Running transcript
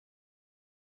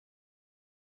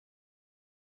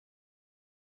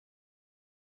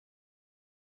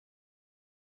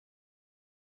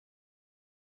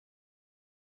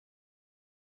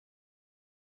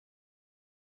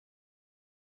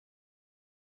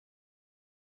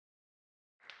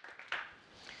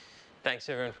Thanks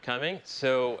everyone for coming.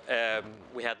 So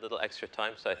we had a little extra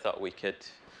time, so I thought we could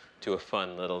do a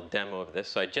fun little demo of this.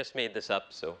 So I just made this up,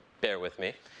 so bear with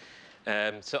me.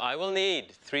 So I will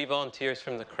need 3 volunteers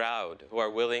from the crowd who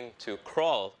are willing to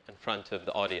crawl in front of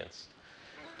the audience.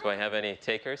 Do I have any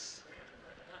takers?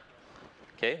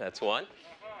 Okay, that's 1.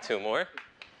 2 more.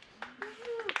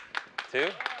 2.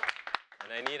 And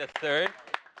I need a 3rd.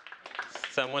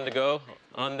 Someone to go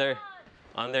on their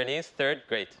knees. 3rd,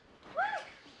 great.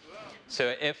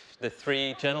 So if the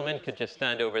 3 gentlemen could just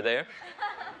stand over there.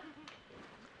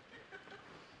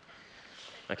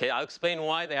 Okay, I'll explain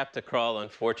why they have to crawl,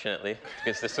 unfortunately,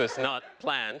 because this was not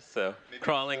planned, so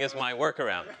crawling is my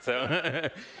workaround.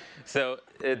 So,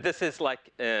 this is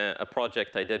like a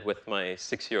project I did with my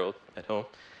 6-year-old at home,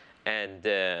 and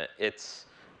it's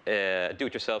a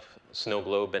do-it-yourself snow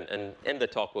globe, and in the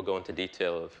talk we'll go into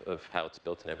detail of how it's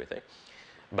built and everything.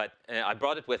 But I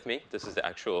brought it with me. This is the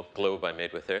actual globe I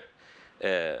made with her.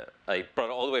 I brought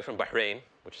it all the way from Bahrain,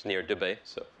 which is near Dubai,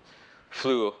 so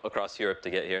flew across Europe to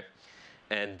get here.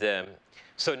 And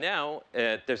so now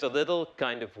there's a little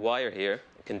kind of wire here,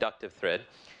 a conductive thread,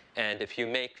 and if you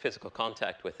make physical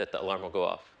contact with it, the alarm will go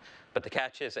off. But the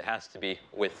catch is it has to be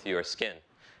with your skin,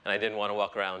 and I didn't want to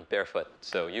walk around barefoot.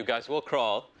 So you guys will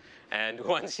crawl, and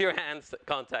once your hands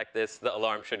contact this, the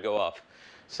alarm should go off.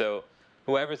 So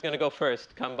whoever's going to go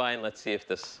first, come by and let's see if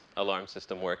this alarm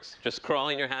system works. Just crawl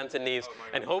on your hands and knees,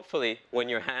 and hopefully when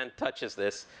your hand touches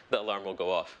this, the alarm will go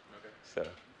off. Okay. So.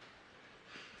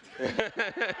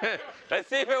 Let's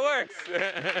see if it works.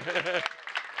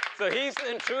 So he's the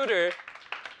intruder.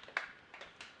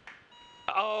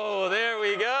 Oh, there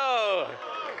we go.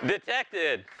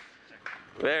 Detected.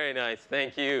 Very nice.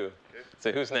 Thank you.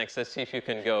 So who's next? Let's see if you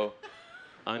can go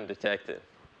undetected.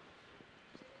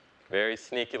 Very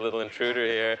sneaky little intruder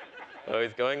here. Oh,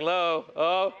 he's going low.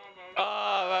 Oh,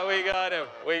 but we got him.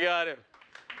 We got him.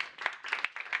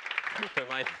 For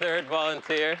my 3rd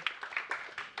volunteer.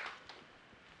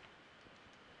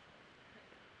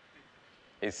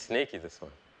 He's sneaky, this one.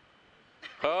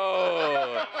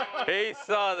 Oh, he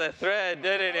saw the thread,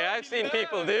 didn't he? I've seen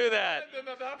people do that.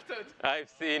 I've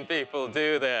seen people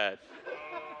do that.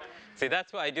 See,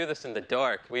 that's why I do this in the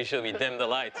dark. We usually dim the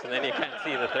lights, and then you can't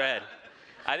see the thread.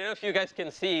 I don't know if you guys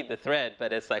can see the thread,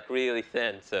 but it's like really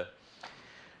thin. So,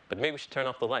 but maybe we should turn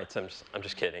off the lights. I'm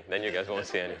just kidding. Then you guys won't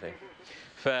see anything.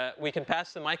 We can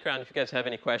pass the mic around if you guys have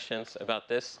any questions about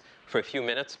this for a few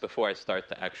minutes before I start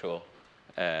the actual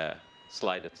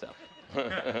slide itself.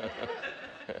 Okay.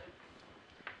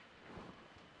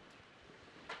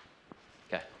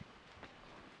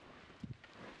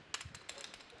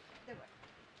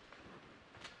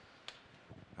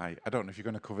 Hi. I don't know if you're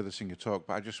going to cover this in your talk,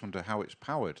 but I just wonder how it's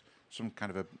powered. Some kind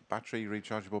of a battery,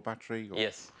 rechargeable battery? Or?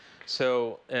 Yes.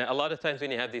 So a lot of times when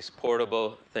you have these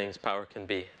portable things, power can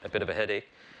be a bit of a headache.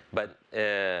 But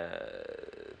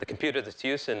the computer that's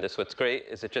used in this, what's great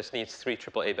is it just needs 3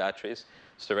 AAA batteries.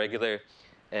 It's a regular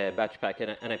battery pack.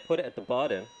 And I put it at the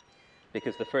bottom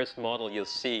because the first model you'll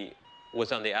see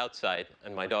was on the outside.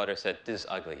 And my daughter said, this is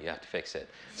ugly. You have to fix it.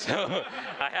 So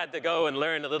I had to go and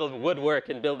learn a little woodwork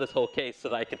and build this whole case so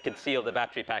that I could conceal the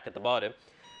battery pack at the bottom.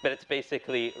 But it's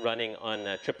basically running on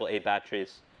AAA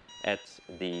batteries at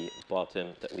the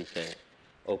bottom that we can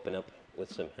open up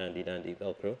with some handy-dandy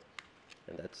Velcro.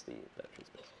 And that's the battery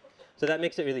space. So that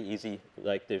makes it really easy.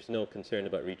 Like, there's no concern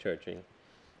about recharging.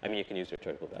 I mean, you can use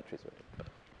rechargeable batteries with it. But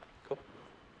cool.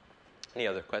 Any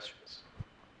other questions?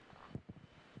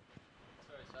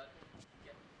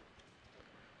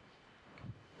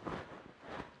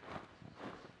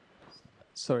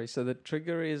 Sorry, so the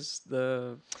trigger is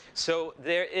the... So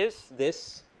there is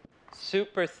this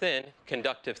super thin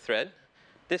conductive thread.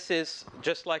 This is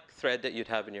just like thread that you'd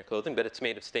have in your clothing, but it's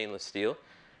made of stainless steel.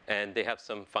 And they have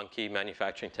some funky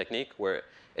manufacturing technique where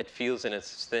it feels in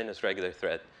as thin as regular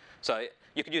thread. So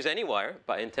you could use any wire,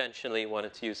 but I intentionally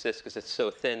wanted to use this because it's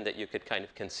so thin that you could kind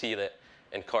of conceal it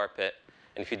in carpet.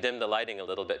 And if you dim the lighting a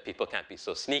little bit, people can't be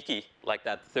so sneaky like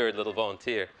that 3rd little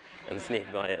volunteer and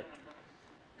sneak by it.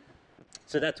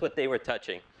 So that's what they were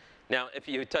touching. Now, if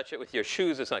you touch it with your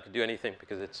shoes, it's not going to do anything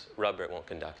because it's rubber, it won't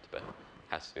conduct, but it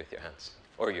has to be with your hands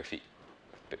or your feet,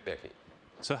 bare feet.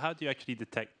 So how do you actually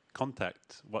detect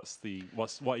contact?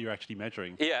 What you're actually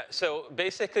measuring? Yeah, so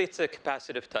basically it's a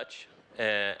capacitive touch,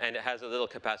 and it has a little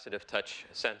capacitive touch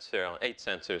sensor, 8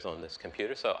 sensors on this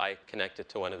computer, so I connect it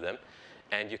to one of them,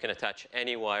 and you can attach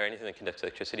any wire, anything that conducts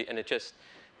electricity, and it just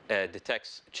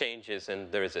detects changes in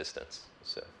the resistance.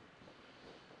 So,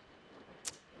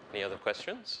 any other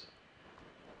questions?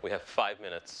 We have 5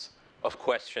 minutes of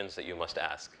questions that you must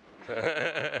ask.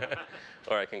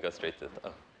 Or I can go straight to the...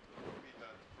 Oh.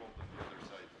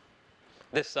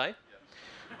 This side?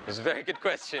 It's a very good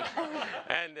question.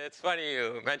 And it's funny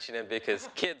you mention it because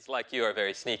kids like you are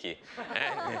very sneaky.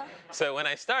 And so when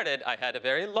I started, I had a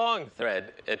very long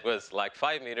thread. It was like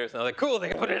 5 meters. And I was like, cool, they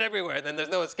can put it everywhere. And then there's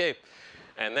no escape.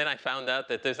 And then I found out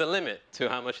that there's a limit to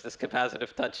how much this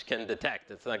capacitive touch can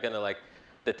detect. It's not going to like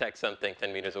detect something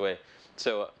 10 meters away.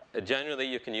 So generally,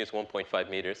 you can use 1.5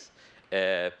 meters,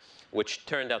 which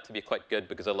turned out to be quite good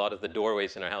because a lot of the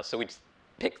doorways in our house. So we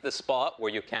pick the spot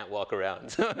where you can't walk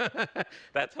around.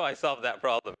 That's how I solved that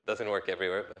problem. It doesn't work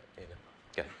everywhere, but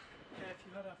you know.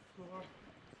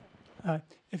 Okay.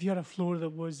 If you had a floor that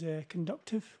was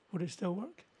conductive, would it still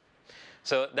work?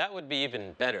 So that would be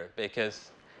even better because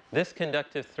this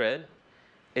conductive thread,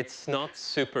 it's not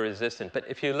super resistant. But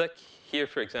if you look here,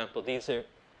 for example, these are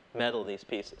metal, these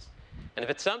pieces. And if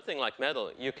it's something like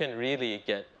metal, you can really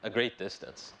get a great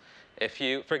distance. If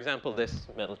you, for example, this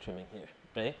metal trimming here,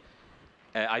 right?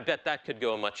 I bet that could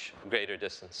go a much greater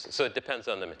distance. So it depends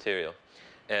on the material.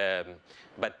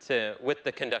 But with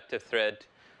the conductive thread,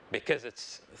 because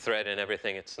it's thread and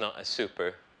everything, it's not a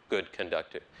super good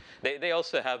conductor. They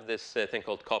also have this thing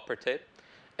called copper tape,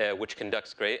 which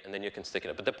conducts great, and then you can stick it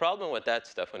up. But the problem with that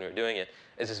stuff when we were doing it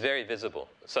is it's very visible.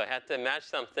 So I had to match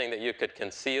something that you could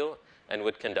conceal and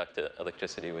would conduct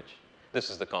electricity, which this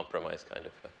is the compromise kind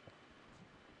of.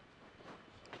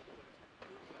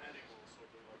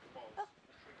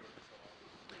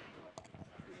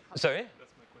 Sorry?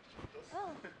 That's my question.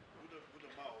 Would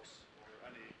a mouse or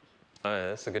any...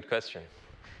 That's a good question.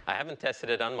 I haven't tested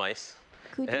it on mice.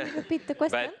 Could you repeat the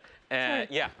question?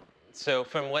 But, yeah. So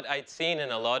from what I'd seen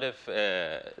in a lot of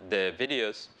the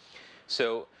videos,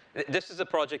 so this is a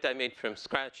project I made from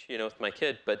scratch, you know, with my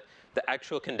kid. But the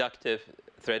actual conductive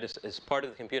thread is part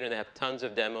of the computer. And they have tons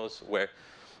of demos where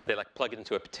they like plug it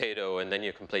into a potato, and then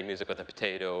you can play music with a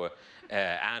potato, or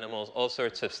animals, all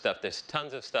sorts of stuff. There's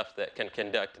tons of stuff that can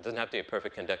conduct. It doesn't have to be a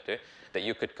perfect conductor that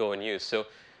you could go and use. So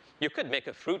you could make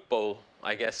a fruit bowl,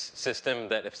 I guess, system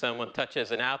that if someone touches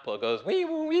an apple, it goes wee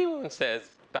woo wee woo and says,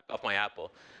 back off my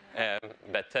apple.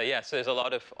 Yeah, so there's a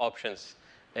lot of options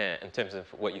in terms of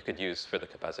what you could use for the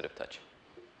capacitive touch.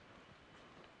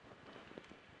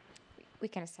 We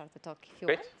can start the talk if you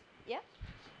Great. want. Yeah.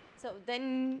 So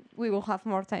then we will have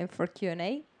more time for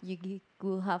Q&A. You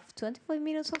will have 25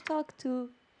 minutes of talk to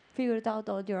figure out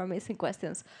all your amazing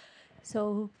questions.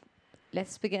 So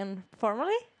let's begin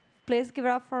formally. Please give it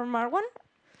up for Marwan.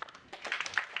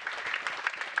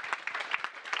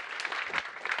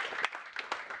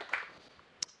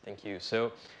 Thank you.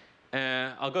 So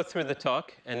I'll go through the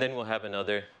talk, and then we'll have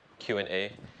another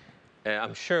Q&A.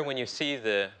 I'm sure when you see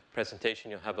the presentation,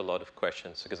 you'll have a lot of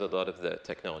questions, because a lot of the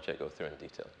technology I go through in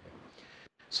detail.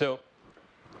 So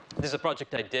this is a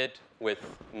project I did with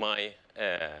my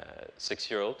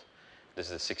 6-year-old. This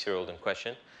is a 6-year-old in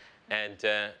question. And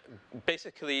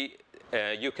basically,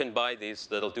 you can buy these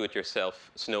little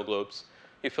do-it-yourself snow globes.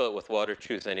 You fill it with water,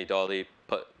 choose any dolly,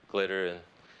 put glitter,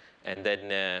 and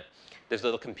then there's a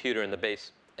little computer in the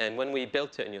base. And when we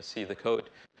built it, and you'll see the code,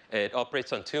 it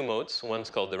operates on 2 modes. One's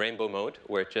called the rainbow mode,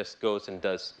 where it just goes and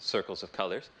does circles of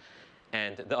colors.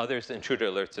 And the other is the intruder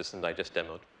alert system that I just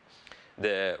demoed.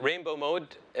 The rainbow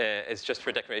mode is just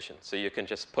for decoration. So you can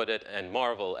just put it and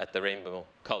marvel at the rainbow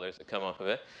colors that come off of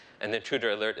it. And the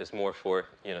intruder alert is more for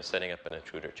setting up an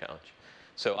intruder challenge.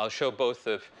 So I'll show both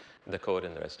of the code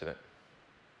and the rest of it.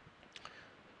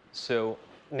 So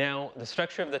now the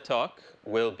structure of the talk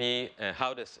will be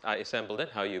how I assembled it,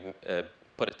 how you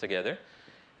put it together.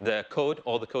 The code,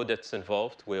 all the code that's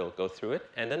involved, we'll go through it.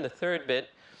 And then the third bit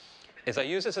is I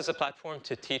use this as a platform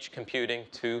to teach computing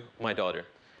to my daughter.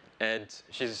 And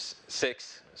she's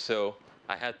 6, so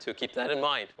I had to keep that in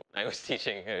mind when I was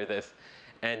teaching her this.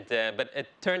 And but it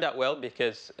turned out well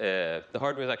because the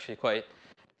hardware is actually quite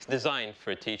designed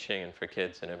for teaching and for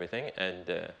kids and everything.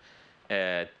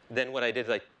 And then what I did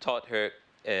is I taught her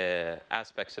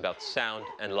aspects about sound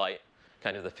and light,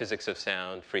 kind of the physics of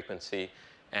sound, frequency,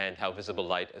 and how visible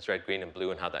light is red, green, and blue,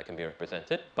 and how that can be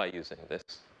represented by using this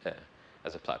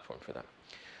as a platform for that.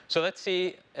 So let's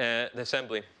see the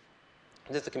assembly.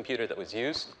 This is the computer that was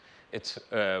used. It's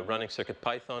running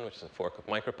CircuitPython, which is a fork of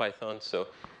MicroPython. So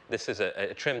this is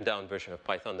a trimmed-down version of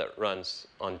Python that runs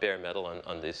on bare metal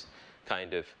on this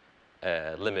kind of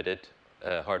limited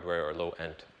hardware or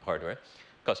low-end hardware.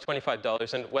 It costs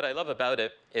 $25. And what I love about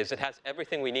it is it has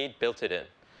everything we need built in.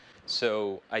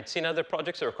 So I'd seen other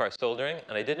projects that require soldering,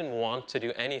 and I didn't want to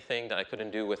do anything that I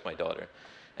couldn't do with my daughter.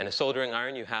 And a soldering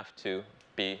iron, you have to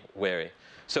be wary.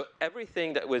 So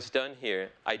everything that was done here,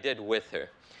 I did with her.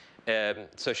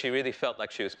 So she really felt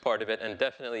like she was part of it, and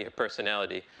definitely her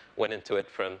personality went into it,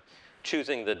 from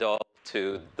choosing the doll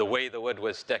to the way the wood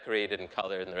was decorated and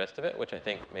colored and the rest of it, which I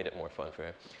think made it more fun for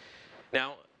her.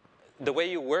 Now, the way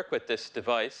you work with this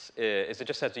device is it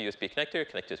just has a USB connector,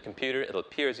 connect to the computer. It'll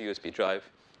appear as a USB drive.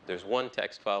 There's one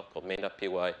text file called main.py.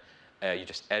 You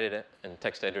just edit it in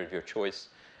text editor of your choice.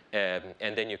 And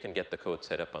then you can get the code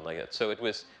set up on like that. So it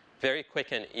was very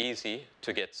quick and easy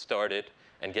to get started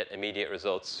and get immediate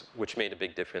results, which made a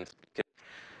big difference.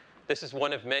 This is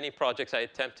one of many projects I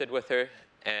attempted with her.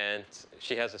 And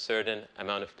she has a certain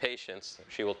amount of patience.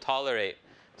 She will tolerate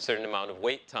a certain amount of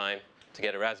wait time to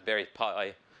get a Raspberry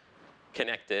Pi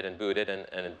connected and booted.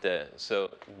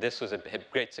 So this was a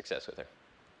great success with her.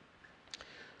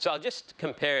 So I'll just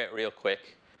compare it real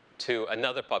quick to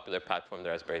another popular platform, the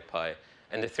Raspberry Pi.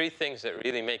 And the three things that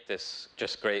really make this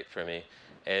just great for me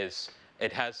is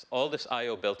it has all this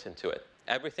I/O built into it.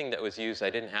 Everything that was used, I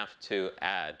didn't have to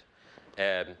add.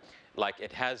 Like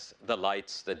it has the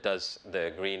lights that does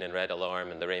the green and red alarm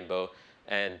and the rainbow,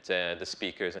 and the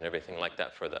speakers and everything like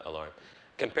that for the alarm.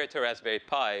 Compared to a Raspberry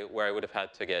Pi, where I would have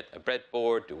had to get a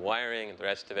breadboard, do wiring, and the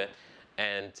rest of it,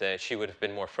 and she would have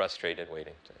been more frustrated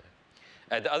waiting.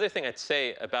 The other thing I'd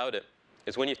say about it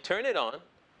is when you turn it on, it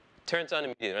turns on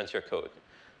immediately, runs your code.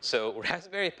 So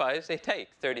Raspberry Pis, they take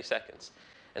 30 seconds.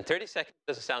 And 30 seconds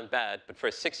doesn't sound bad, but for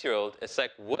a 6-year-old, it's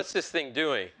like, what's this thing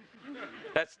doing?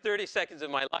 That's 30 seconds of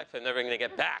my life I'm never going to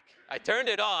get back. I turned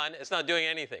it on, it's not doing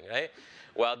anything, right?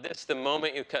 Well, this, the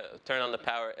moment you turn on the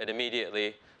power, it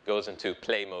immediately goes into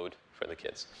play mode for the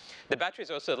kids. The battery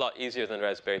is also a lot easier than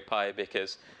Raspberry Pi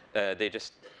because they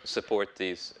just support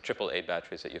these AAA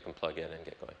batteries that you can plug in and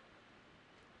get going.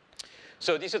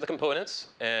 So these are the components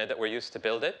that were used to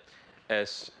build it.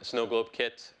 Snow globe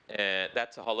kit,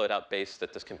 that's a hollowed out base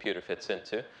that this computer fits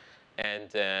into. And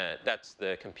that's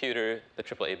the computer, the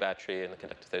AAA battery, and the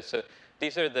conductor thread. So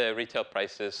these are the retail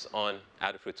prices on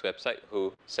Adafruit's website,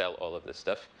 who sell all of this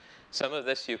stuff. Some of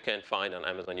this you can find on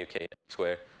Amazon UK and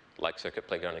elsewhere, like Circuit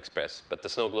Playground Express. But the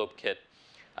Snow Globe kit,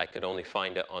 I could only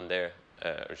find it on their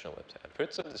original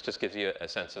website. So this just gives you a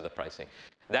sense of the pricing.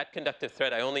 That conductive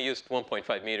thread, I only used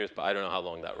 1.5 meters, but I don't know how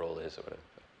long that roll is or whatever.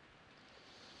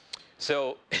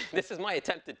 So this is my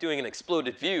attempt at doing an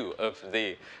exploded view of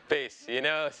the base, you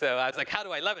know? So I was like, how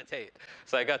do I levitate?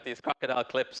 So I got these crocodile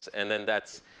clips, and then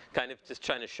that's kind of just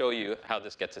trying to show you how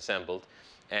this gets assembled.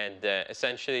 And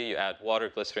essentially, you add water,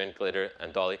 glycerin, glitter,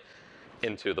 and dolly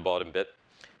into the bottom bit.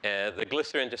 The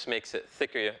glycerin just makes it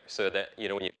thicker so that, you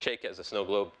know, when you shake it as a snow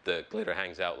globe, the glitter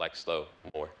hangs out like snow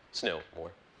more.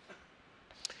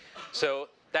 So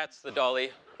that's the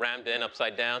dolly rammed in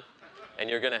upside down. And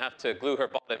you're going to have to glue her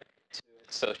bottom to it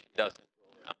so she doesn't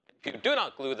roll down. If you do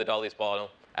not glue the dolly's bottom,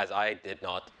 as I did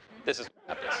not, this is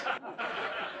what happens.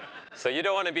 So you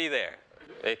don't want to be there.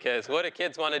 Because what do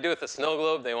kids want to do with the snow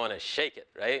globe? They want to shake it,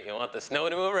 right? You want the snow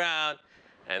to move around.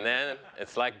 And then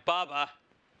it's like, Baba,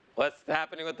 what's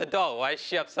happening with the doll? Why is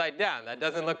she upside down? That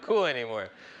doesn't look cool anymore.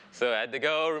 So I had to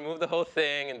go remove the whole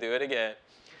thing and do it again.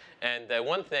 And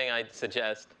one thing I'd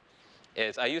suggest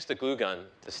is I used a glue gun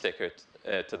to stick her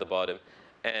to the bottom.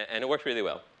 And it worked really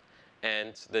well.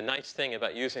 And the nice thing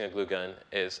about using a glue gun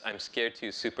is I'm scared to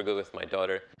use super glue with my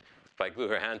daughter. If I glue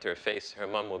her hand to her face, her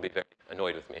mom will be very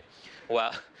annoyed with me.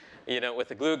 Well, you know,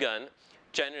 with a glue gun,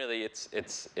 generally it's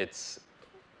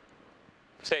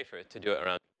safer to do it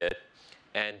around the kid.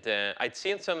 And I'd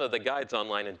seen some of the guides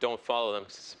online and don't follow them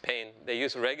because it's a pain. They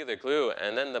use regular glue,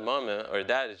 and then the mom or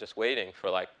dad is just waiting for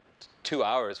like 2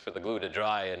 hours for the glue to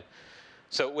dry. And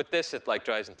so with this, it like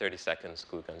dries in 30 seconds,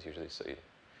 glue guns usually, so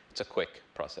it's a quick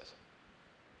process.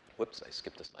 Whoops, I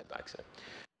skipped a slide by accident.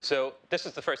 So this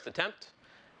is the first attempt.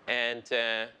 And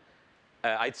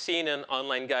I'd seen in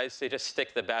online guides, they just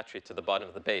stick the battery to the bottom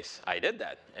of the base. I did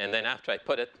that. And then after I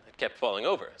put it, it kept falling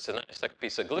over. So then I stuck a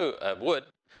piece of wood,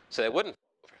 so it wouldn't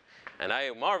fall over. And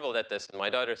I marveled at this, and my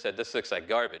daughter said, this looks like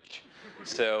garbage.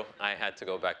 So I had to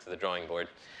go back to the drawing board.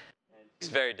 He's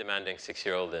a very demanding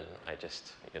 6-year-old, and I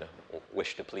just, you know,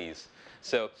 wish to please.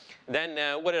 So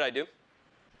then what did I do?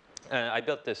 I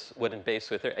built this wooden base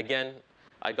with her. Again,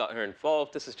 I got her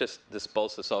involved. This is just this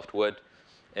balsa soft wood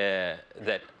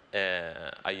that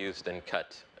I used and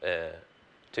cut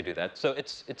to do that. So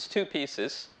it's 2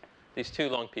 pieces, these 2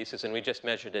 long pieces, and we just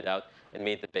measured it out and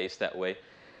made the base that way.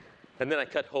 And then I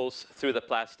cut holes through the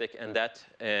plastic, and that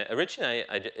originally,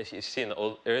 as you see in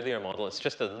the earlier model, it's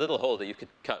just a little hole that you could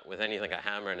cut with anything, like a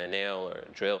hammer and a nail or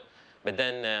a drill. But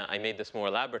then I made this more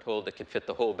elaborate hole that could fit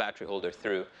the whole battery holder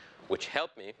through, which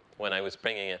helped me when I was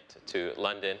bringing it to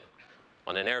London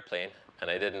on an airplane. And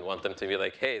I didn't want them to be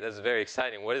like, hey, this is very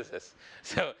exciting. What is this?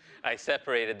 So I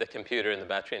separated the computer and the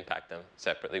battery and packed them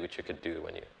separately, which you could do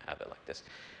when you have it like this.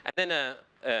 And then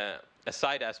a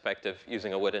side aspect of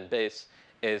using a wooden base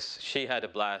is she had a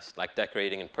blast like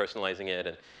decorating and personalizing it,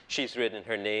 and she's written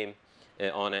her name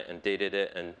on it and dated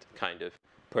it and kind of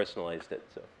personalized it.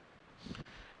 So,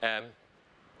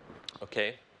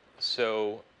 okay,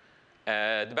 so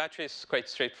the battery is quite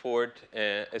straightforward.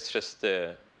 It's just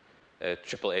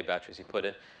AAA batteries you put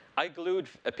in. I glued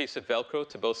a piece of Velcro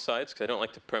to both sides because I don't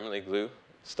like to permanently glue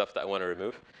stuff that I want to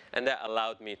remove, and that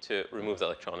allowed me to remove the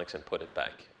electronics and put it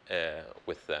back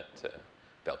with that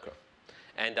Velcro.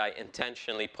 And I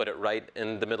intentionally put it right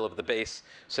in the middle of the base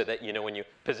so that, you know, when you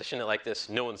position it like this,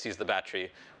 no one sees the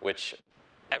battery, which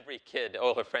every kid,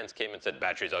 all her friends came and said,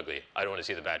 battery's ugly. I don't want to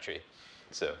see the battery.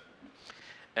 So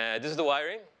this is the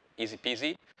wiring, easy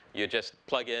peasy. You just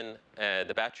plug in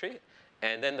the battery,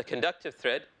 and then the conductive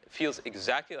thread feels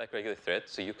exactly like regular thread,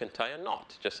 so you can tie a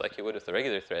knot, just like you would with a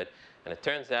regular thread. And it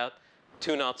turns out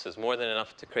 2 knots is more than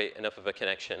enough to create enough of a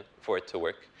connection for it to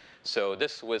work. So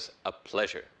this was a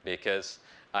pleasure, because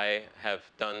I have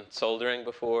done soldering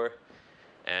before,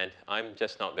 and I'm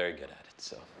just not very good at it.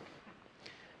 So,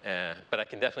 but I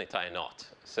can definitely tie a knot.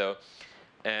 So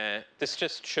this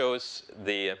just shows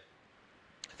the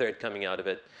thread coming out of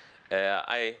it.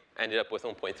 I ended up with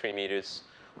 1.3 meters,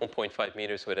 1.5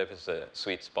 meters, whatever's the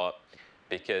sweet spot,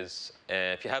 because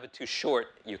if you have it too short,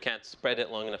 you can't spread it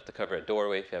long enough to cover a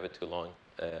doorway. If you have it too long,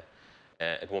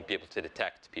 it won't be able to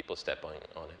detect people stepping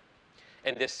on it.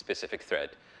 And this specific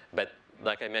thread, but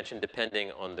like I mentioned,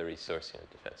 depending on the resource unit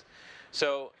defense.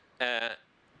 So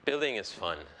building is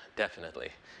fun, definitely.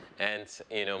 And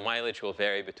you know, mileage will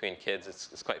vary between kids.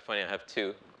 It's quite funny. I have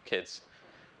 2 kids.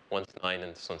 One's 9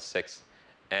 and this one's 6.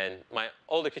 And my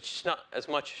older kid, she's not as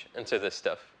much into this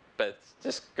stuff. But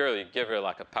this girl, you give her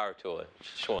like a power tool, and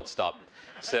she won't stop.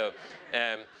 So,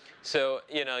 so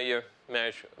you know, your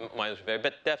marriage mileage will vary.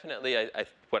 But definitely,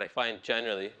 what I find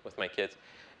generally with my kids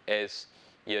is,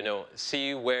 you know,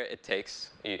 see where it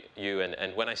takes you.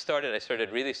 And when I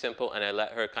started really simple, and I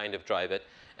let her kind of drive it.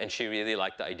 And she really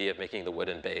liked the idea of making the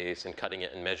wooden base and cutting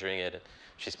it and measuring it. And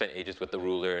she spent ages with the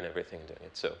ruler and everything doing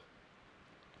it.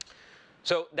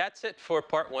 So that's it for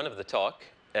part 1 of the talk.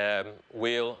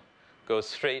 We'll go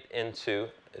straight into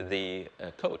the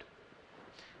code.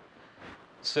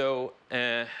 So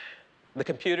the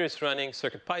computer is running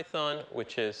CircuitPython,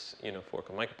 which is, you know, fork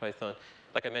of MicroPython.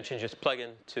 Like I mentioned, just plug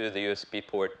into the USB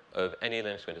port of any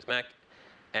Linux, Windows, Mac.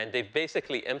 And they've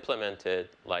basically implemented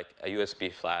like a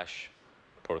USB flash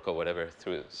protocol, whatever,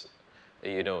 through,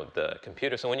 you know, the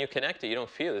computer. So when you connect it, you don't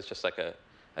feel it's just like a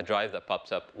drive that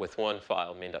pops up with one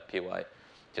file, main.py.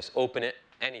 Just open it,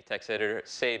 any text editor,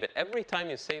 save it. Every time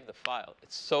you save the file,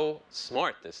 it's so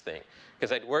smart, this thing.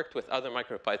 Because I'd worked with other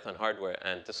MicroPython hardware,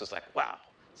 and this was like, wow,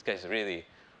 this guy's really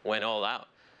went all out.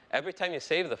 Every time you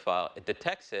save the file, it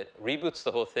detects it, reboots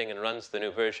the whole thing, and runs the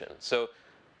new version. So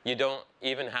you don't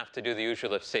even have to do the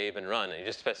usual of save and run. You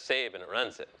just press save, and it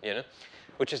runs it, you know?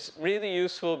 Which is really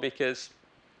useful because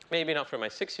maybe not for my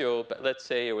 6-year-old, but let's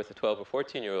say you're with a 12 or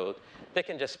 14-year-old, they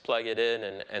can just plug it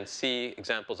in and see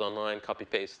examples online, copy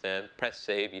paste them, press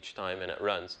save each time, and it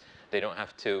runs. They don't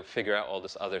have to figure out all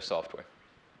this other software.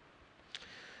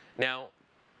 Now,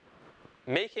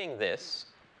 making this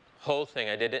whole thing,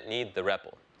 I didn't need the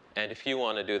REPL. And if you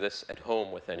want to do this at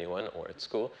home with anyone or at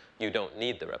school, you don't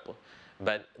need the REPL.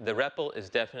 But the REPL is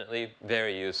definitely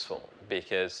very useful,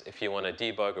 because if you want to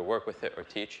debug or work with it or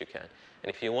teach, you can. And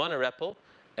if you want a REPL,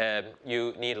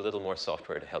 you need a little more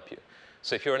software to help you.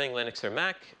 So if you're running Linux or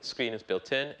Mac, screen is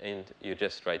built in, and you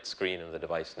just write screen and the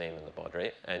device name and the baud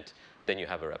rate, and then you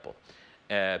have a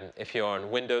REPL. If you're on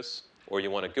Windows or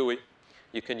you want a GUI,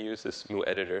 you can use this MU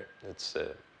editor. It's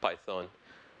a Python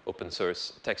open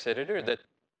source text editor that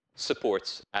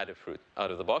supports Adafruit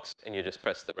out of the box, and you just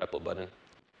press the REPL button,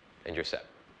 and you're set.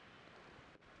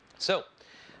 So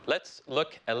let's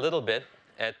look a little bit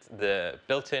at the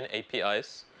built-in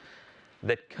APIs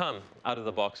that come out of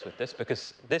the box with this,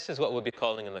 because this is what we'll be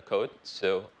calling in the code.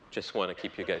 So just want to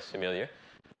keep you guys familiar.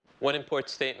 One import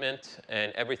statement,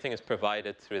 and everything is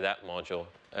provided through that module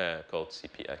called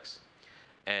CPX.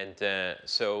 And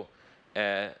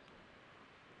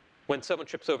when someone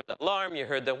trips over the alarm, you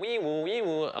heard the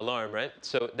wee-woo alarm, right?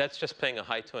 So that's just playing a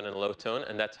high tone and a low tone,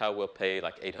 and that's how we'll play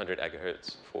like 800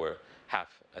 megahertz for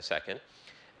half a second.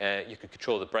 You can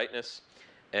control the brightness.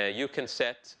 You can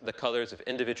set the colors of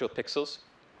individual pixels.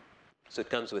 So it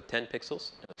comes with 10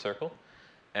 pixels in a circle.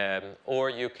 Or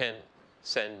you can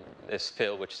send this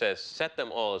fill which says, set them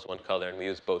all as one color, and we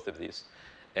use both of these.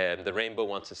 The rainbow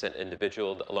wants to send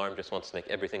individual. The alarm just wants to make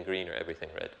everything green or everything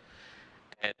red.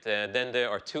 And then there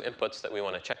are 2 inputs that we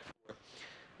want to check for.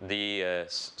 The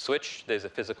switch, there's a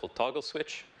physical toggle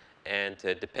switch, And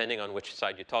depending on which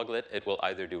side you toggle it, it will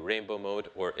either do rainbow mode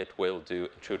or it will do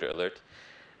intruder alert.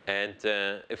 And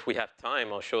if we have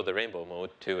time, I'll show the rainbow mode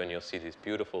too, and you'll see these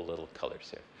beautiful little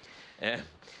colors here.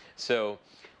 So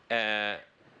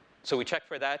we check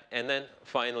for that. And then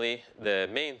finally, the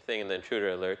main thing in the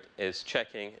intruder alert is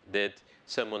checking, did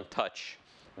someone touch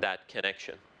that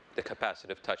connection, the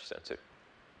capacitive touch sensor.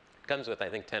 It comes with, I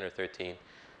think, 10 or 13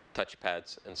 touch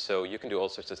pads. And so you can do all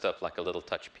sorts of stuff like a little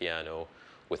touch piano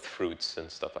with fruits and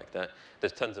stuff like that.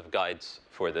 There's tons of guides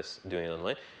for this, doing it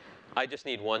online. I just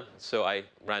need one, so I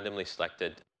randomly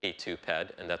selected A2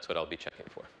 pad, and that's what I'll be checking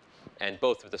for. And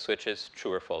both of the switches,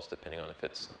 true or false, depending on if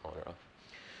it's on or off.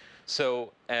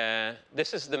 So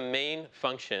this is the main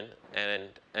function, and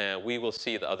we will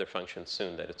see the other functions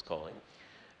soon that it's calling.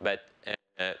 But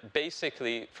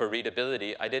basically, for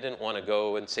readability, I didn't want to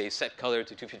go and say set color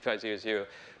to 25500.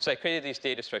 So I created these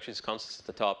data structures, constants at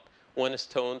the top. One is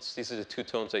tones. These are the two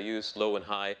tones I use, low and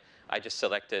high. I just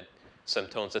selected some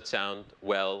tones that sound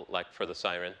well, like for the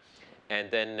siren. And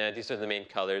then these are the main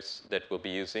colors that we'll be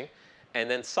using.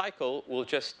 And then cycle, we'll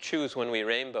just choose when we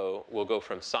rainbow, we'll go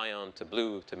from cyan to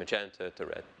blue to magenta to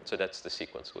red. So that's the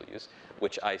sequence we'll use,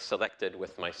 which I selected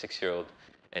with my 6-year-old.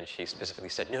 And she specifically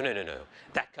said, no, no, no, no.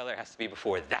 That color has to be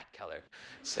before that color.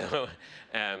 So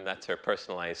that's her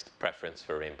personalized preference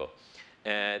for rainbow.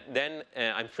 Then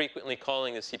I'm frequently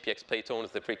calling the CPX play tone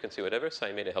with the frequency, whatever. So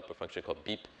I made a helper function called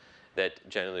beep that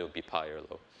generally will be pi or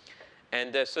low.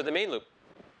 And so the main loop.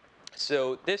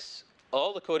 So this,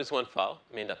 all the code is one file,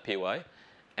 main.py.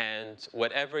 And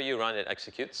whatever you run, it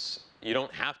executes. You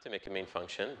don't have to make a main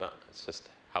function, but it's just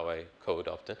how I code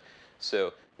often.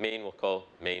 So main will call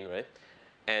main, right?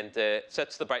 And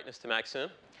sets the brightness to maximum.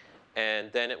 And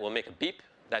then it will make a beep.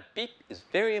 That beep is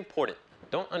very important.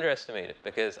 Don't underestimate it,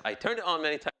 because I turned it on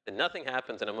many times and nothing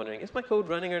happens, and I'm wondering, is my code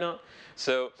running or not?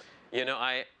 So, you know,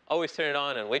 I always turn it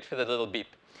on and wait for the little beep.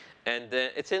 And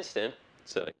it's instant,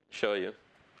 so I can show you.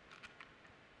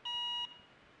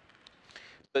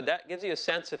 So that gives you a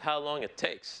sense of how long it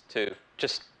takes to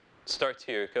just start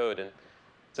to your code, and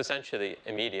it's essentially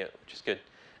immediate, which is good.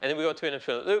 And then we go to an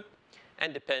infinite loop,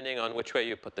 and depending on which way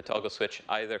you put the toggle switch,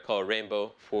 either call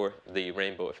rainbow for the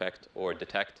rainbow effect or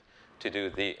detect to do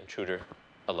the intruder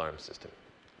alarm system.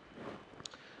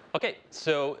 OK,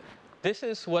 so this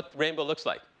is what rainbow looks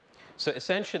like. So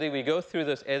essentially, we go through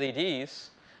those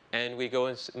LEDs, and we go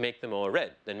and make them all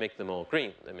red, then make them all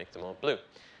green, then make them all blue.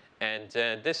 And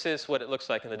this is what it looks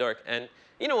like in the dark. And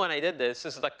you know, when I did this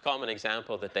is like a common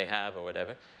example that they have or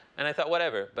whatever. And I thought,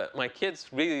 whatever. But my kids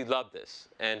really loved this.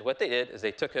 And what they did is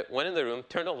they took it, went in the room,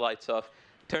 turned all the lights off,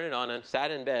 turned it on, and sat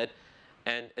in bed.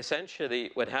 And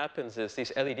essentially, what happens is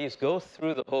these LEDs go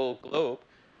through the whole globe.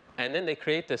 And then they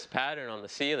create this pattern on the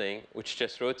ceiling, which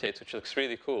just rotates, which looks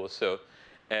really cool. So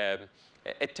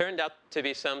it turned out to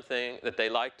be something that they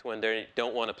liked when they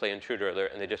don't want to play intruder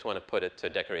alert, and they just want to put it to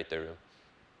decorate their room.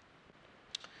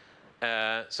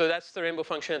 So that's the rainbow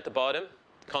function at the bottom.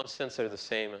 Constants are the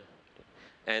same.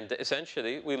 And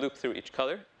essentially, we loop through each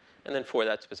color. And then for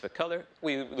that specific color,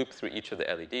 we loop through each of the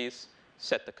LEDs,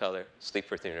 set the color, sleep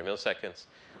for 300 milliseconds.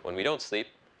 When we don't sleep,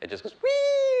 it just goes,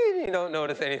 whee! You don't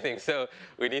notice anything. So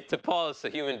we need to pause so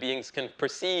human beings can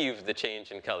perceive the change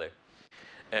in color.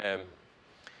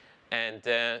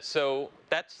 So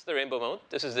that's the rainbow mode.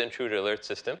 This is the intruder alert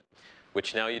system,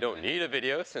 which now you don't need a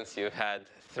video since you've had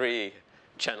 3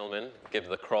 channelmen give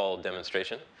the crawl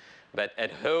demonstration. But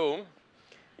at home,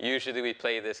 usually we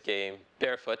play this game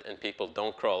barefoot, and people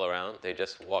don't crawl around. They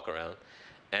just walk around.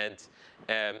 And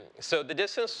so the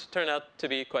distance turned out to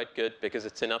be quite good, because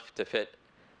it's enough to fit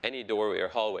any doorway or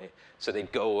hallway. So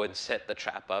they'd go and set the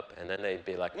trap up, and then they'd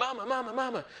be like, Mama, Mama,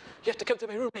 Mama, you have to come to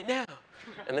my room right now.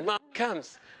 And then Mama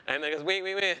comes, and they goes, wait,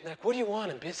 wait, wait. And they're like, what do you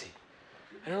want? I'm busy.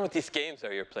 I don't know what these games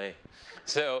are you're playing.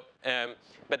 So,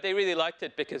 but they really liked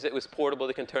it because it was portable.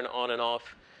 They can turn it on and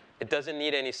off. It doesn't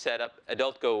need any setup.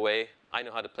 Adult, go away. I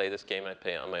know how to play this game. I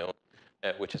play it on my own,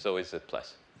 which is always a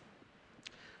plus.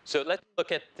 So let's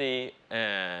look at the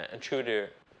intruder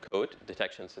code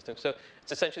detection system. So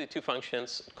it's essentially 2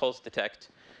 functions. It calls detect.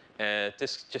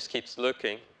 This just keeps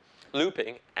looping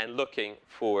and looking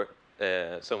for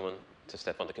someone to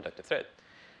step on the conductive thread.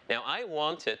 Now, I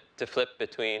want it to flip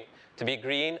between, to be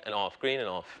green and off,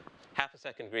 half a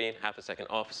second green, half a second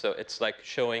off. So it's like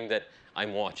showing that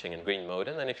I'm watching in green mode.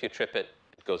 And then if you trip it,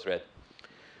 it goes red.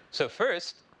 So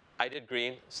first, I did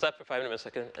green, slept for 500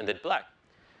 milliseconds, and did black.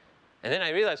 And then I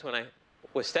realized when I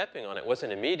was stepping on it, it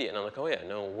wasn't immediate. And I'm like, oh, yeah,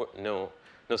 no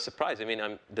surprise. I mean,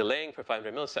 I'm delaying for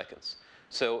 500 milliseconds.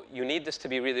 So you need this to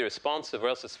be really responsive, or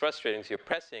else it's frustrating. So you're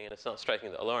pressing, and it's not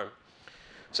striking the alarm.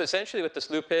 So essentially what this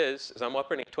loop is I'm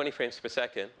operating 20 frames per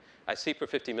second. I sleep for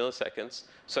 50 milliseconds,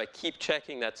 so I keep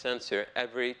checking that sensor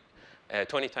every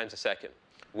 20 times a second,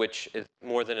 which is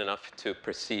more than enough to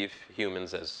perceive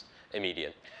humans as a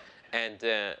median. And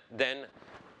then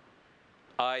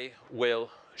I will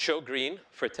show green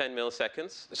for 10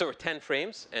 milliseconds, so 10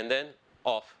 frames, and then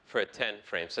off for 10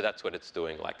 frames. So that's what it's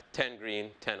doing, like 10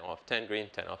 green, 10 off, 10 green,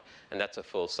 10 off, and that's a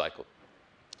full cycle.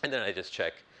 And then I just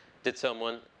check, did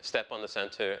someone step on the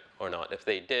sensor or not? If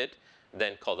they did,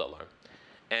 then call the alarm.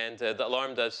 And the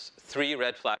alarm does 3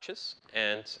 red flashes,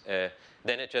 and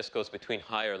then it just goes between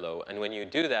high or low. And when you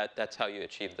do that, that's how you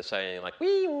achieve the siren, like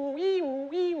wee woo, wee woo,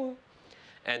 wee woo.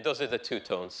 And those are the 2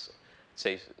 tones,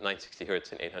 say 960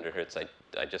 hertz and 800 hertz.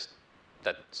 I just,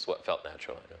 that's what felt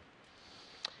natural, I know.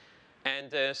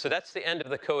 And so that's the end of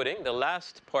the coding. The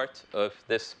last part of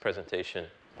this presentation,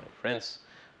 my friends,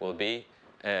 will be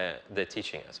the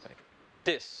teaching aspect.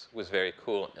 This was very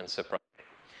cool and surprising.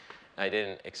 I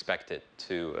didn't expect it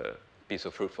to be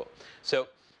so fruitful. So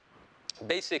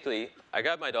basically, I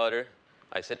got my daughter.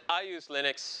 I said, I use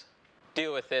Linux.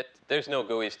 Deal with it. There's no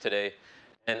GUIs today.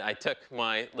 And I took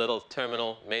my little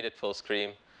terminal, made it full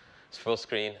screen,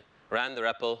 ran the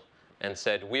REPL, and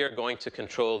said, we are going to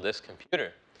control this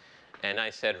computer. And I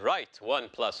said, write 1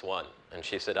 + 1. And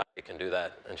she said, I can do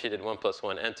that. And she did 1 +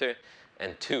 1, enter,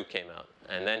 and 2 came out.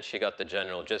 And then she got the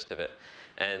general gist of it.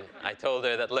 And I told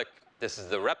her that, look, this is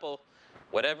the REPL.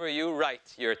 Whatever you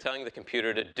write, you're telling the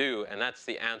computer to do, and that's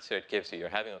the answer it gives you. You're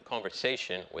having a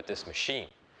conversation with this machine.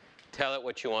 Tell it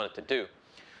what you want it to do.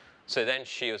 So then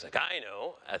she was like, I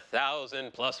know,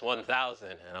 1,000 + 1,000.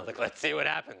 And I was like, let's see what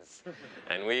happens.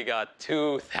 And we got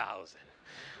 2,000,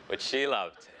 which she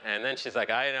loved. And then she's like,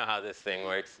 I know how this thing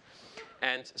works.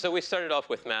 And so we started off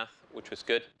with math, which was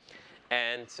good.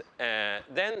 And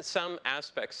then some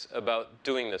aspects about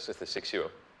doing this with a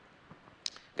 6-year-old.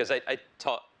 Because I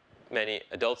taught many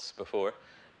adults before,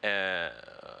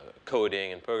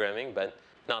 coding and programming, but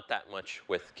not that much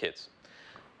with kids.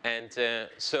 And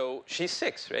so she's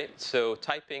 6, right? So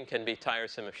typing can be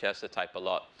tiresome if she has to type a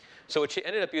lot. So what she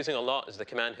ended up using a lot is the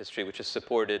command history, which is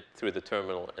supported through the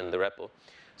terminal and the REPL.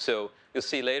 So you'll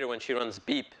see later when she runs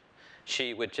beep,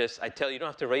 she would just, I tell you, you don't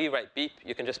have to rewrite beep.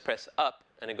 You can just press up,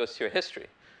 and it goes to your history.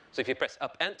 So if you press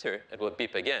up, enter, it will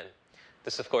beep again.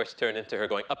 This, of course, turned into her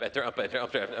going up, enter, up, enter,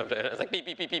 up, enter, up, enter. It's like beep,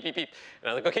 beep, beep, beep, beep, beep. And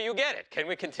I was like, OK, you get it. Can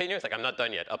we continue? It's like, I'm not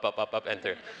done yet. Up, up, up, up,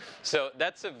 enter. So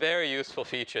that's a very useful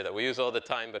feature that we use all the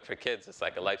time. But for kids, it's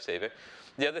like a lifesaver.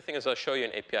 The other thing is I'll show you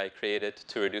an API I created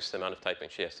to reduce the amount of typing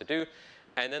she has to do.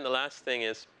 And then the last thing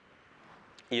is,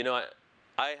 you know,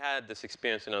 I had this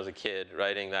experience when I was a kid,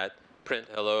 writing that print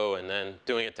hello and then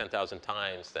doing it 10,000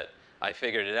 times, that I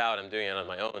figured it out. I'm doing it on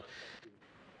my own.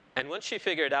 And once she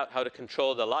figured out how to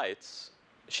control the lights,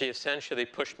 she essentially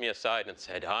pushed me aside and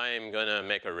said, I'm going to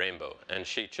make a rainbow. And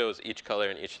she chose each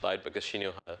color in each slide because she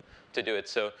knew how to do it.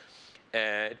 So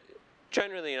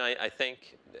generally, I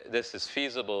think this is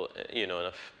feasible,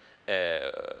 enough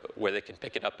where they can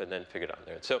pick it up and then figure it out on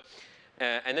their own. So,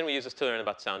 and then we use this to learn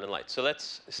about sound and light. So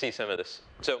let's see some of this.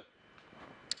 So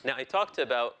now I talked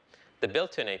about the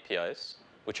built-in APIs,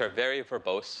 which are very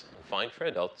verbose and fine for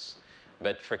adults.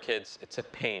 But for kids, it's a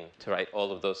pain to write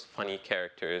all of those funny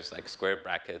characters like square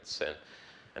brackets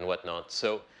and whatnot.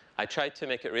 So I tried to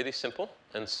make it really simple.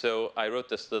 And so I wrote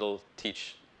this little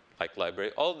teach-like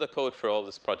library. All of the code for all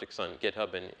this project's on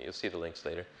GitHub, and you'll see the links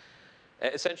later.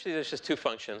 Essentially, there's just 2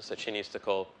 functions that she needs to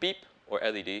call beep or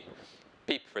LED.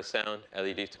 Beep for sound,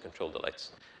 LED to control the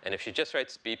lights. And if she just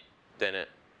writes beep, then it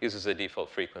uses a default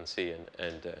frequency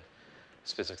and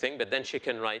specific thing, but then she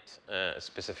can write a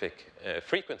specific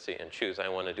frequency and choose, I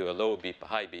want to do a low beep, a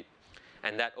high beep.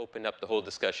 And that opened up the whole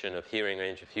discussion of hearing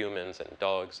range of humans and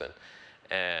dogs,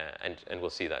 and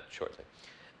we'll see that shortly.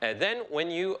 Then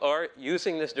when you are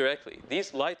using this directly,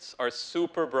 these lights are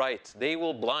super bright. They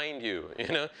will blind you,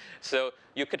 So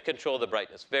you could control the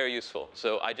brightness, very useful.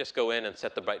 So I just go in and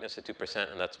set the brightness to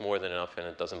 2%, and that's more than enough, and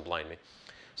it doesn't blind me.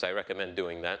 So I recommend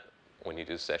doing that when you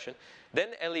do the session. Then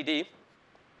LED.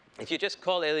 If you just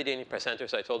call LED and you press enter,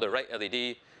 so I told her, write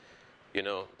LED,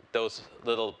 those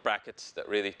little brackets that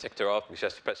really ticked her off. We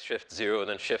just press shift 0 and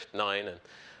then shift 9.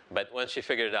 But once she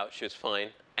figured it out, she was fine.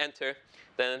 Enter,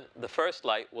 then the first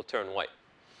light will turn white.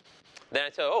 Then I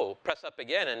said, oh, press up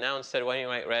again, and now instead of white, you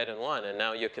write red and 1. And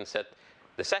now you can set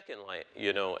the second light,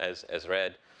 as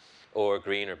red or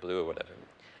green or blue or whatever.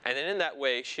 And then in that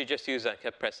way, she just used that,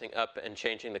 kept pressing up and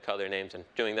changing the color names and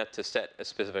doing that to set a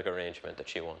specific arrangement that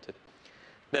she wanted.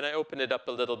 Then I open it up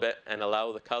a little bit and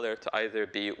allow the color to either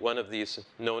be one of these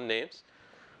known names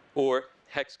or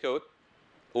hex code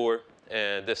or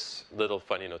this little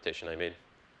funny notation I made,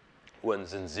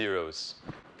 1s and 0s,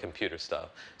 computer style.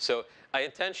 So I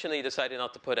intentionally decided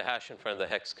not to put a hash in front of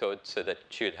the hex code so that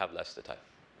she would have less to type.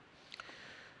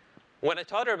 When I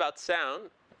taught her about sound,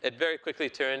 it very quickly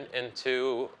turned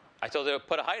into, I told her to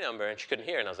put a high number, and she couldn't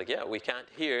hear. And I was like, yeah, we can't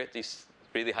hear these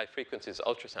really high frequencies,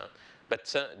 ultrasound.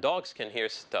 But dogs can hear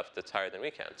stuff that's higher than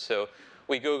we can. So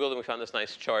we Googled, and we found this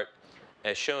nice chart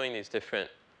showing these different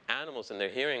animals in their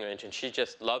hearing range. And she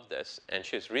just loved this. And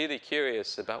she was really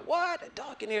curious about, what? A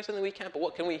dog can hear something we can't, but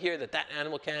what can we hear that that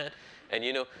animal can't? And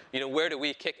you know, where do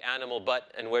we kick animal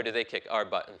butt, and where do they kick our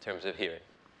butt in terms of hearing?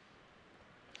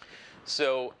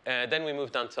 So then we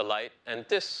moved on to light, and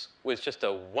this was just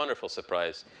a wonderful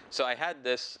surprise. So I had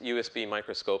this USB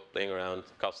microscope laying around, it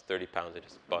cost 30 pounds. I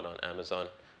just bought on Amazon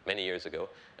many years ago.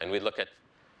 And we look at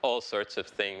all sorts of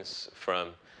things from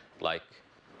like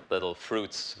little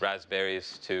fruits,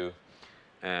 raspberries, to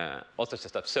all sorts of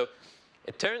stuff. So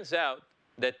it turns out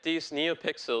that these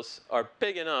neopixels are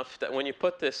big enough that when you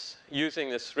put this,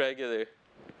 using this regular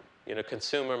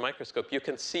consumer microscope, you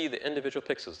can see the individual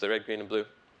pixels, the red, green, and blue.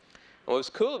 And what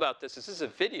was cool about this is a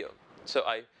video. So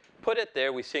I put it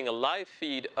there. We're seeing a live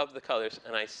feed of the colors.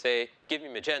 And I say, give me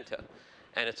magenta.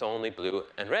 And it's only blue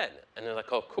and red. And they're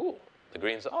like, oh, cool. The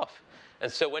green's off.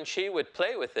 And so when she would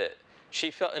play with it, she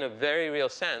felt in a very real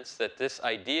sense that this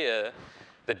idea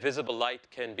that visible light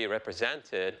can be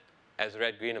represented as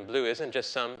red, green, and blue isn't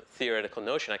just some theoretical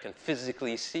notion. I can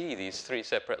physically see these three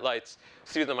separate lights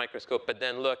through the microscope, but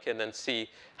then look and then see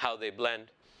how they blend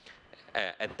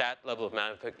at that level of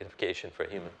magnification for a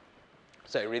human.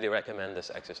 So I really recommend this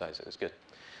exercise. It was good.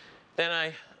 Then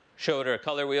I showed her a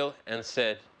color wheel and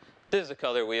said, this is a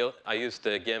color wheel. I used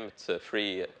the GIMP. It's a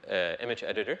free image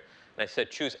editor. And I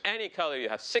said, choose any color. You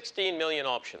have 16 million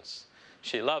options.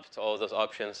 She loved all those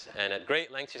options. And at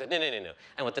great length, she said, no, no, no, no.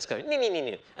 I want this color. No, no, no,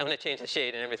 no. I'm going to change the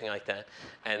shade and everything like that.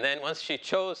 And then once she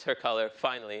chose her color,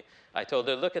 finally, I told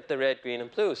her, look at the red, green, and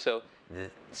blue. So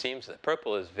it seems that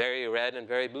purple is very red and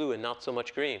very blue and not so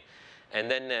much green.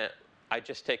 And then I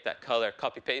just take that color,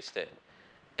 copy-paste it,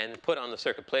 and put it on the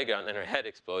circuit playground, and her head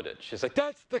exploded. She's like,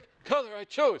 that's the color I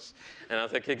chose. And I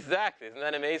was like, exactly. Isn't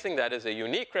that amazing? That is a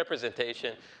unique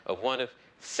representation of one of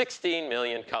 16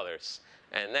 million colors.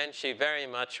 And then she very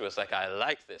much was like, I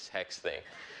like this hex thing.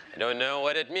 I don't know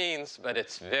what it means, but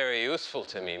it's very useful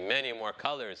to me. Many more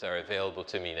colors are available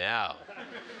to me now.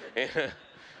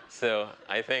 So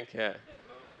I think,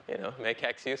 make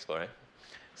hex useful, right?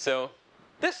 So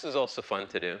this was also fun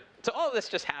to do. So all this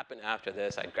just happened after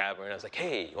this. I grabbed her and I was like,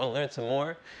 hey, you want to learn some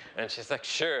more? And she's like,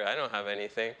 sure, I don't have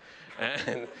anything.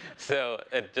 And so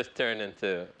it just turned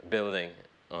into building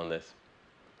on this.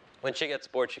 When she gets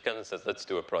bored, she comes and says, let's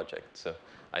do a project. So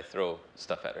I throw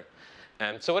stuff at her.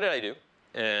 And so what did I do?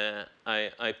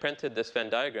 I printed this Venn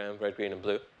diagram, red, green, and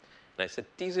blue. And I said,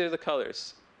 these are the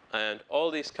colors. And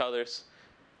all these colors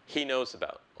he knows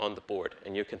about on the board.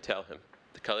 And you can tell him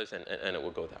the colors, and it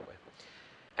will go that way.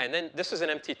 And then this was an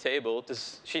empty table.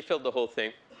 She filled the whole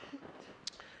thing.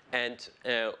 And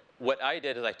what I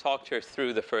did is I talked her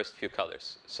through the first few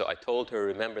colors. So I told her,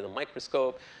 remember the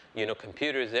microscope.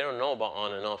 Computers, they don't know about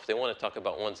on and off. They want to talk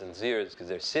about ones and zeros because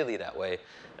they're silly that way.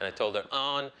 And I told her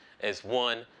on is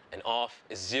 1 and off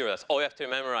is 0. That's all you have to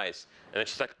memorize. And then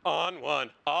she's like, on 1,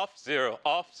 off 0,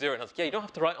 off 0. And I was like, yeah, you don't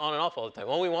have to write on and off all the time.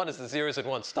 All we want is the zeros and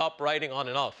ones. Stop writing on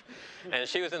and off. And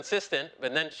she was insistent,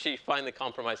 but then she finally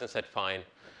compromised and said, fine,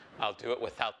 I'll do it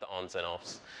without the ons and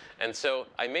offs. And so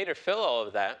I made her fill all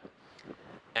of that.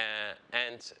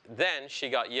 And then she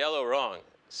got yellow wrong.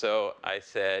 So I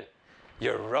said,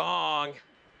 you're wrong.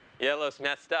 Yellow's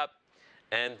messed up.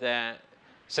 And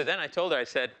so then I told her, I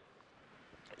said,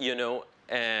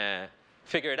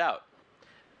 figure it out.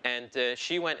 And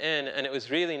she went in, and it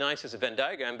was really nice as a Venn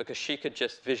diagram because she could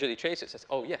just visually trace it. It says,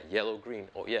 oh, yeah, yellow, green.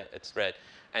 Oh, yeah, it's red.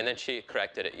 And then she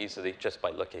corrected it easily just by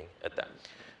looking at that.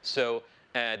 So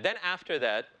then after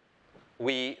that,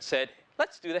 we said,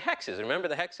 let's do the hexes. Remember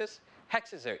the hexes?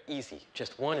 Hexes are easy.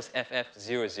 Just one is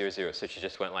FF000. So she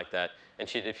just went like that. And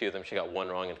she did a few of them. She got one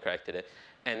wrong and corrected it.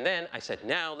 And then I said,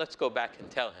 now let's go back and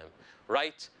tell him.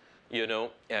 Write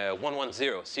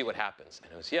 110, see what happens.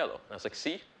 And it was yellow. And I was like,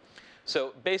 see?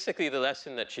 So basically the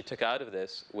lesson that she took out of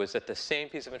this was that the same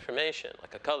piece of information,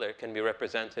 like a color, can be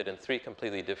represented in 3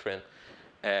 completely different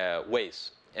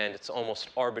ways. And it's almost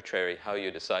arbitrary how you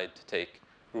decide to take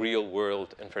real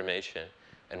world information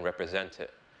and represent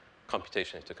it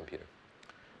computationally to a computer.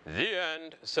 The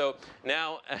end. So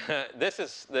now this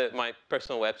is my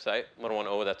personal website,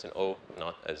 110, that's an O,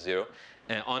 not a 0.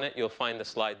 And on it, you'll find the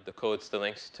slide, the codes, the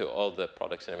links to all the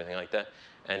products and everything like that.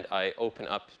 And I open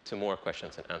up to more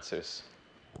questions and answers.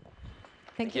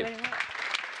 Thank you very much.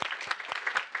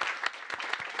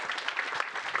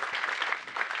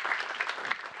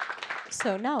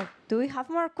 So now, do we have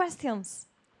more questions?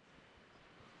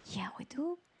 Yeah, we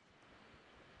do.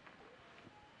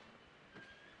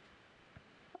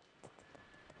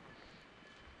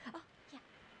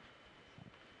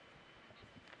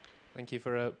 Thank you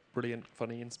for a brilliant,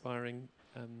 funny, inspiring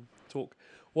talk.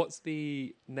 What's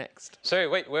the next? Sorry,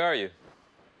 wait, where are you?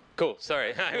 Cool,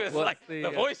 sorry. I was What's like, the, the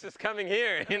voice is coming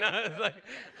here, you know? It's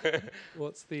like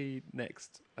What's the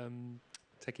next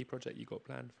techie project you got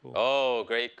planned for? Oh,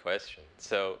 great question.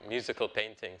 So musical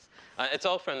paintings. It's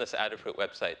all from this Adafruit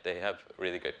website. They have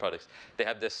really great products. They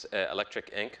have this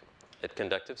electric ink, it's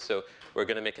conductive. So we're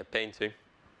going to make a painting.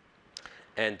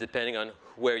 And depending on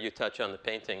where you touch on the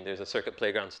painting, there's a circuit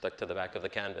playground stuck to the back of the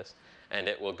canvas. And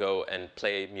it will go and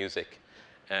play music.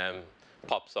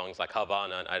 Pop songs like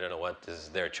Havana, and I don't know what, this is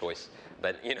their choice.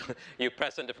 But you know, you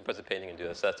press on different parts of the painting and do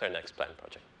this. That's our next planned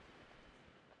project.